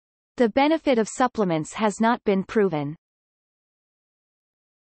 The benefit of supplements has not been proven.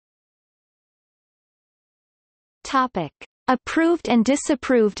 Topic: Approved and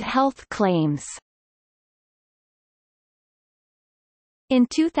disapproved health claims. In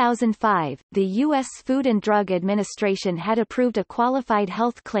 2005, the U.S. Food and Drug Administration had approved a qualified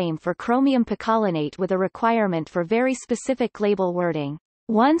health claim for chromium picolinate with a requirement for very specific label wording.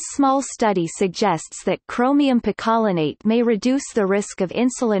 One small study suggests that chromium picolinate may reduce the risk of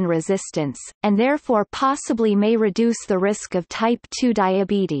insulin resistance, and therefore possibly may reduce the risk of type 2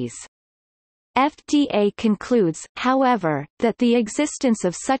 diabetes. FDA concludes, however, that the existence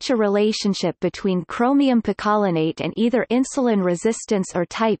of such a relationship between chromium picolinate and either insulin resistance or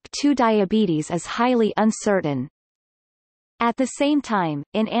type 2 diabetes is highly uncertain. At the same time,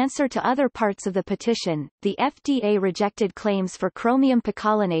 in answer to other parts of the petition, the FDA rejected claims for chromium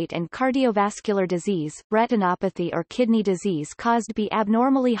picolinate and cardiovascular disease, retinopathy or kidney disease caused by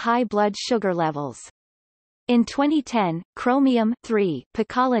abnormally high blood sugar levels. In 2010, chromium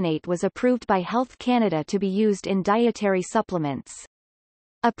picolinate was approved by Health Canada to be used in dietary supplements.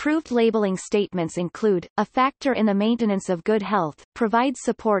 Approved labeling statements include, a factor in the maintenance of good health, provides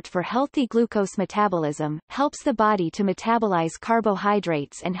support for healthy glucose metabolism, helps the body to metabolize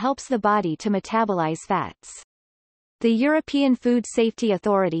carbohydrates and helps the body to metabolize fats. The European Food Safety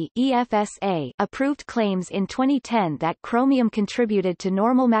Authority (EFSA) approved claims in 2010 that chromium contributed to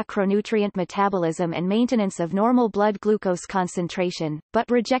normal macronutrient metabolism and maintenance of normal blood glucose concentration, but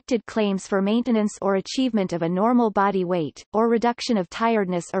rejected claims for maintenance or achievement of a normal body weight, or reduction of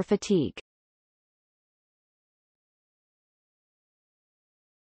tiredness or fatigue.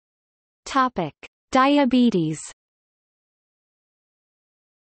 Topic: Diabetes.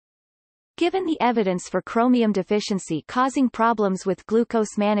 Given the evidence for chromium deficiency causing problems with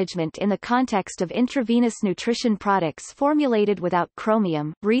glucose management in the context of intravenous nutrition products formulated without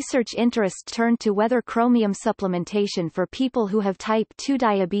chromium, research interest turned to whether chromium supplementation for people who have type 2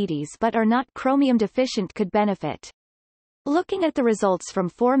 diabetes but are not chromium deficient could benefit. Looking at the results from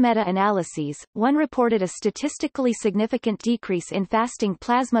 4 meta-analyses, one reported a statistically significant decrease in fasting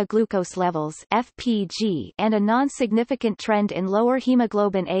plasma glucose levels (FPG) and a non-significant trend in lower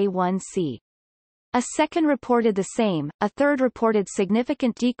hemoglobin A1c. A second reported the same, a third reported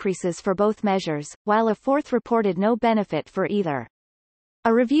significant decreases for both measures, while a fourth reported no benefit for either.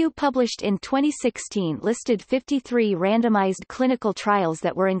 A review published in 2016 listed 53 randomized clinical trials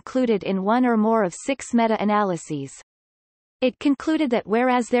that were included in one or more of 6 meta-analyses. It concluded that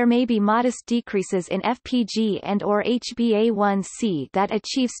whereas there may be modest decreases in FPG and or HbA1c that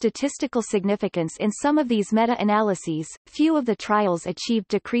achieve statistical significance in some of these meta-analyses, few of the trials achieved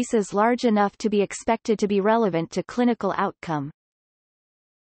decreases large enough to be expected to be relevant to clinical outcome.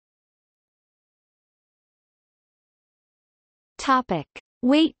 Topic: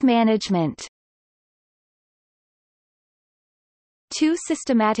 Weight management. 2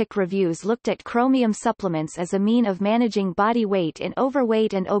 systematic reviews looked at chromium supplements as a mean of managing body weight in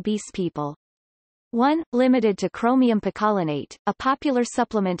overweight and obese people. One, limited to chromium picolinate, a popular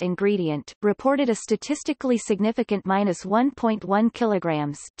supplement ingredient, reported a statistically significant -1.1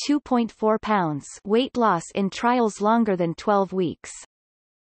 kilograms (2.4 pounds) weight loss in trials longer than 12 weeks.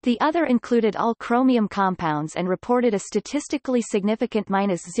 The other included all chromium compounds and reported a statistically significant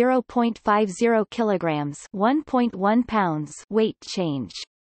 -0.50 kilograms (1.1 pounds) weight change.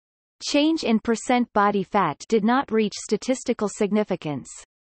 Change in percent body fat did not reach statistical significance.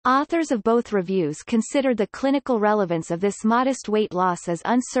 Authors of both reviews considered the clinical relevance of this modest weight loss as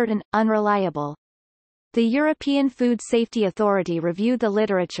uncertain, unreliable. The European Food Safety Authority reviewed the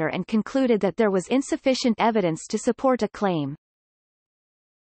literature and concluded that there was insufficient evidence to support a claim.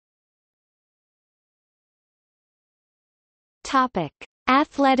 Topic: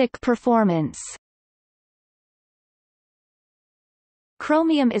 Athletic performance.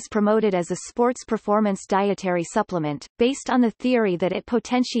 Chromium is promoted as a sports performance dietary supplement, based on the theory that it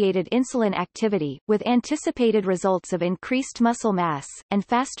potentiated insulin activity, with anticipated results of increased muscle mass, and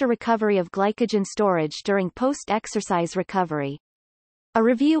faster recovery of glycogen storage during post-exercise recovery. A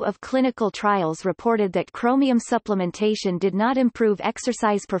review of clinical trials reported that chromium supplementation did not improve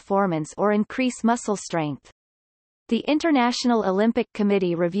exercise performance or increase muscle strength. The International Olympic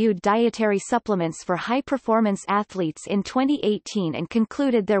Committee reviewed dietary supplements for high-performance athletes in 2018 and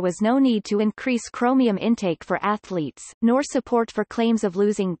concluded there was no need to increase chromium intake for athletes, nor support for claims of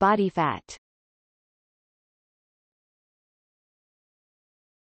losing body fat.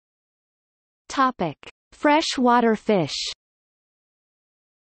 Topic: Freshwater fish.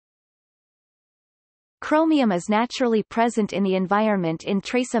 Chromium is naturally present in the environment in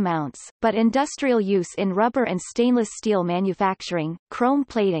trace amounts, but industrial use in rubber and stainless steel manufacturing, chrome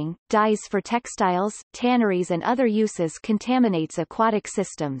plating, dyes for textiles, tanneries and other uses contaminates aquatic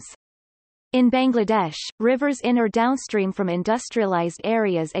systems. In Bangladesh, rivers in or downstream from industrialized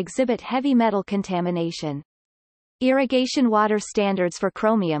areas exhibit heavy metal contamination. Irrigation water standards for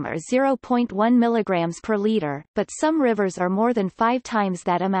chromium are 0.1 mg per liter, but some rivers are more than 5 times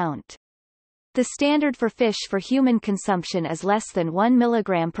that amount. The standard for fish for human consumption is less than 1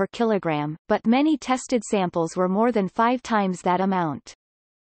 mg per kilogram, but many tested samples were more than 5 times that amount.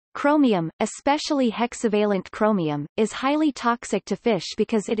 Chromium, especially hexavalent chromium, is highly toxic to fish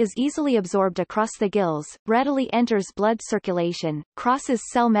because it is easily absorbed across the gills, readily enters blood circulation, crosses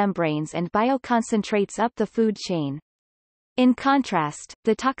cell membranes and bioconcentrates up the food chain. In contrast,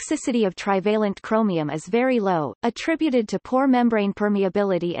 the toxicity of trivalent chromium is very low, attributed to poor membrane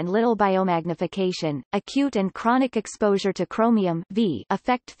permeability and little biomagnification. Acute and chronic exposure to chromium V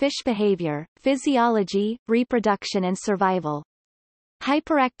affect fish behavior, physiology, reproduction and survival.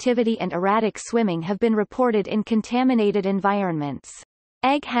 Hyperactivity and erratic swimming have been reported in contaminated environments.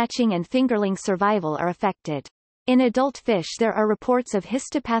 Egg hatching and fingerling survival are affected. In adult fish there are reports of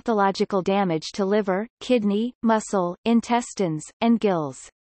histopathological damage to liver, kidney, muscle, intestines, and gills.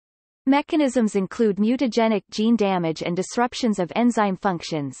 Mechanisms include mutagenic gene damage and disruptions of enzyme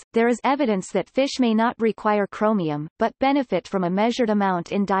functions. There is evidence that fish may not require chromium, but benefit from a measured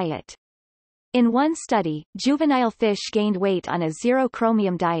amount in diet. In one study, juvenile fish gained weight on a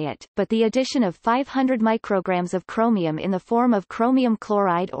zero-chromium diet, but the addition of 500 micrograms of chromium in the form of chromium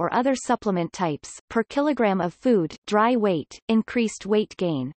chloride or other supplement types, per kilogram of food, dry weight, increased weight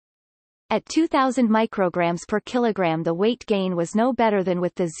gain. At 2,000 micrograms per kilogram the weight gain was no better than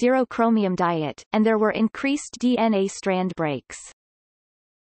with the zero-chromium diet, and there were increased DNA strand breaks.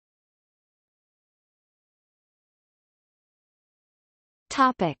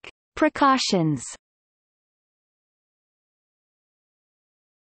 Topic. Precautions.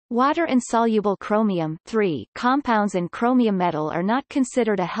 Water-insoluble chromium compounds and chromium metal are not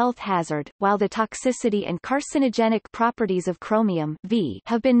considered a health hazard, while the toxicity and carcinogenic properties of chromium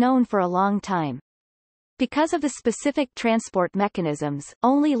have been known for a long time. Because of the specific transport mechanisms,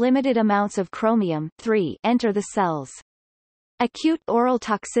 only limited amounts of chromium enter the cells. Acute oral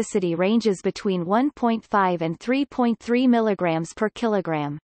toxicity ranges between 1.5 and 3.3 mg per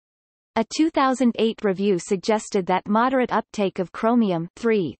kilogram. A 2008 review suggested that moderate uptake of chromium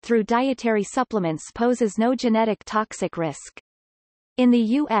through dietary supplements poses no genetic toxic risk. In the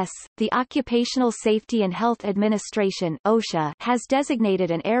U.S., the Occupational Safety and Health Administration (OSHA) has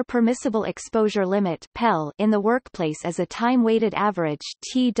designated an air permissible exposure limit (PEL) in the workplace as a time-weighted average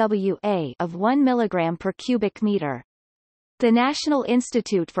 (TWA) of 1 mg per cubic meter. The National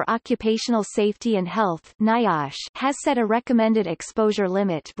Institute for Occupational Safety and Health (NIOSH) has set a recommended exposure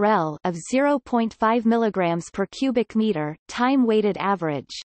limit (REL) of 0.5 mg per cubic meter, time-weighted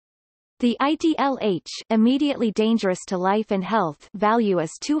average. The IDLH immediately dangerous to life and health value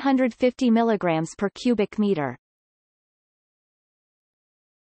is 250 mg per cubic meter.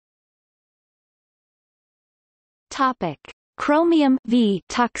 Topic: Chromium V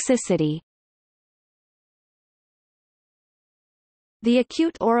toxicity. The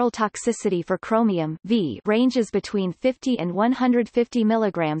acute oral toxicity for chromium V ranges between 50 and 150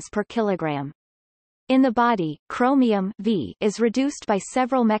 mg per kilogram. In the body, chromium V is reduced by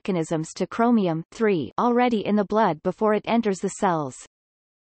several mechanisms to chromium already in the blood before it enters the cells.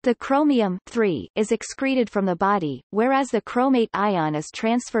 The chromium is excreted from the body, whereas the chromate ion is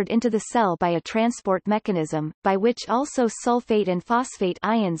transferred into the cell by a transport mechanism, by which also sulfate and phosphate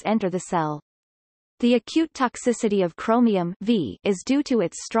ions enter the cell. The acute toxicity of chromium V is due to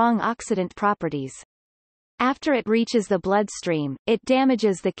its strong oxidant properties. After it reaches the bloodstream, it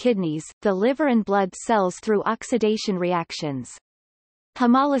damages the kidneys, the liver and blood cells through oxidation reactions.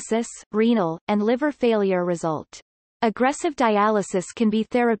 Hemolysis, renal, and liver failure result. Aggressive dialysis can be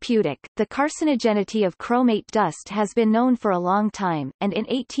therapeutic. The carcinogenity of chromate dust has been known for a long time, and in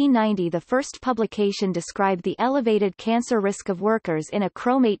 1890 the first publication described the elevated cancer risk of workers in a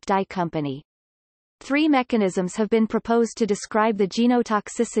chromate dye company. Three mechanisms have been proposed to describe the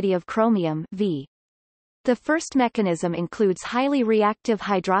genotoxicity of chromium V. The first mechanism includes highly reactive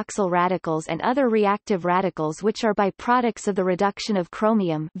hydroxyl radicals and other reactive radicals which are byproducts of the reduction of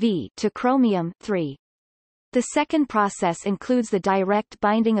chromium V to chromium 3. The second process includes the direct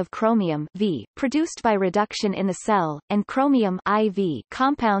binding of chromium V, produced by reduction in the cell, and chromium IV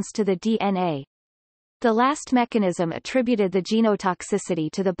compounds to the DNA. The last mechanism attributed the genotoxicity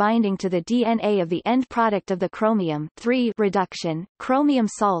to the binding to the DNA of the end product of the chromium reduction. Chromium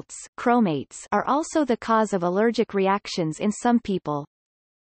salts chromates are also the cause of allergic reactions in some people.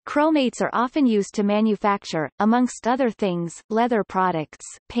 Chromates are often used to manufacture, amongst other things, leather products,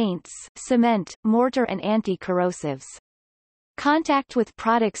 paints, cement, mortar and anti-corrosives. Contact with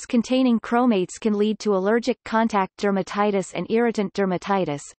products containing chromates can lead to allergic contact dermatitis and irritant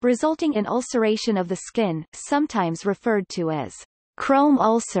dermatitis, resulting in ulceration of the skin, sometimes referred to as chrome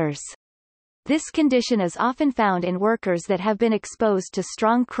ulcers. This condition is often found in workers that have been exposed to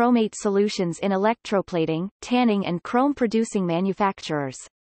strong chromate solutions in electroplating, tanning and chrome-producing manufacturers.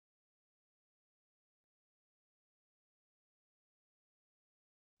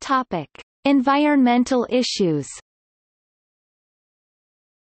 Topic: Environmental issues.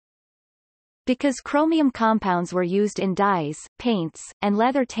 Because chromium compounds were used in dyes, paints, and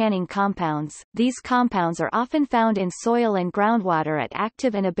leather tanning compounds, these compounds are often found in soil and groundwater at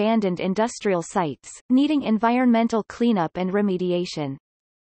active and abandoned industrial sites, needing environmental cleanup and remediation.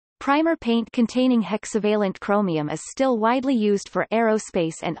 Primer paint containing hexavalent chromium is still widely used for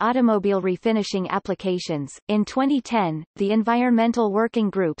aerospace and automobile refinishing applications. In 2010, the Environmental Working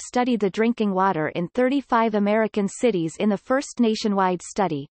Group studied the drinking water in 35 American cities in the first nationwide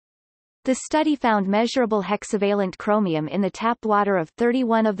study. The study found measurable hexavalent chromium in the tap water of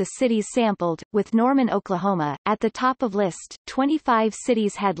 31 of the cities sampled, with Norman, Oklahoma, at the top of list. 25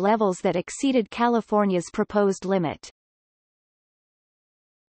 cities had levels that exceeded California's proposed limit.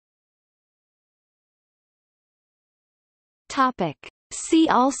 Topic. See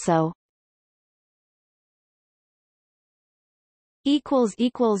also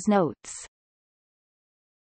Notes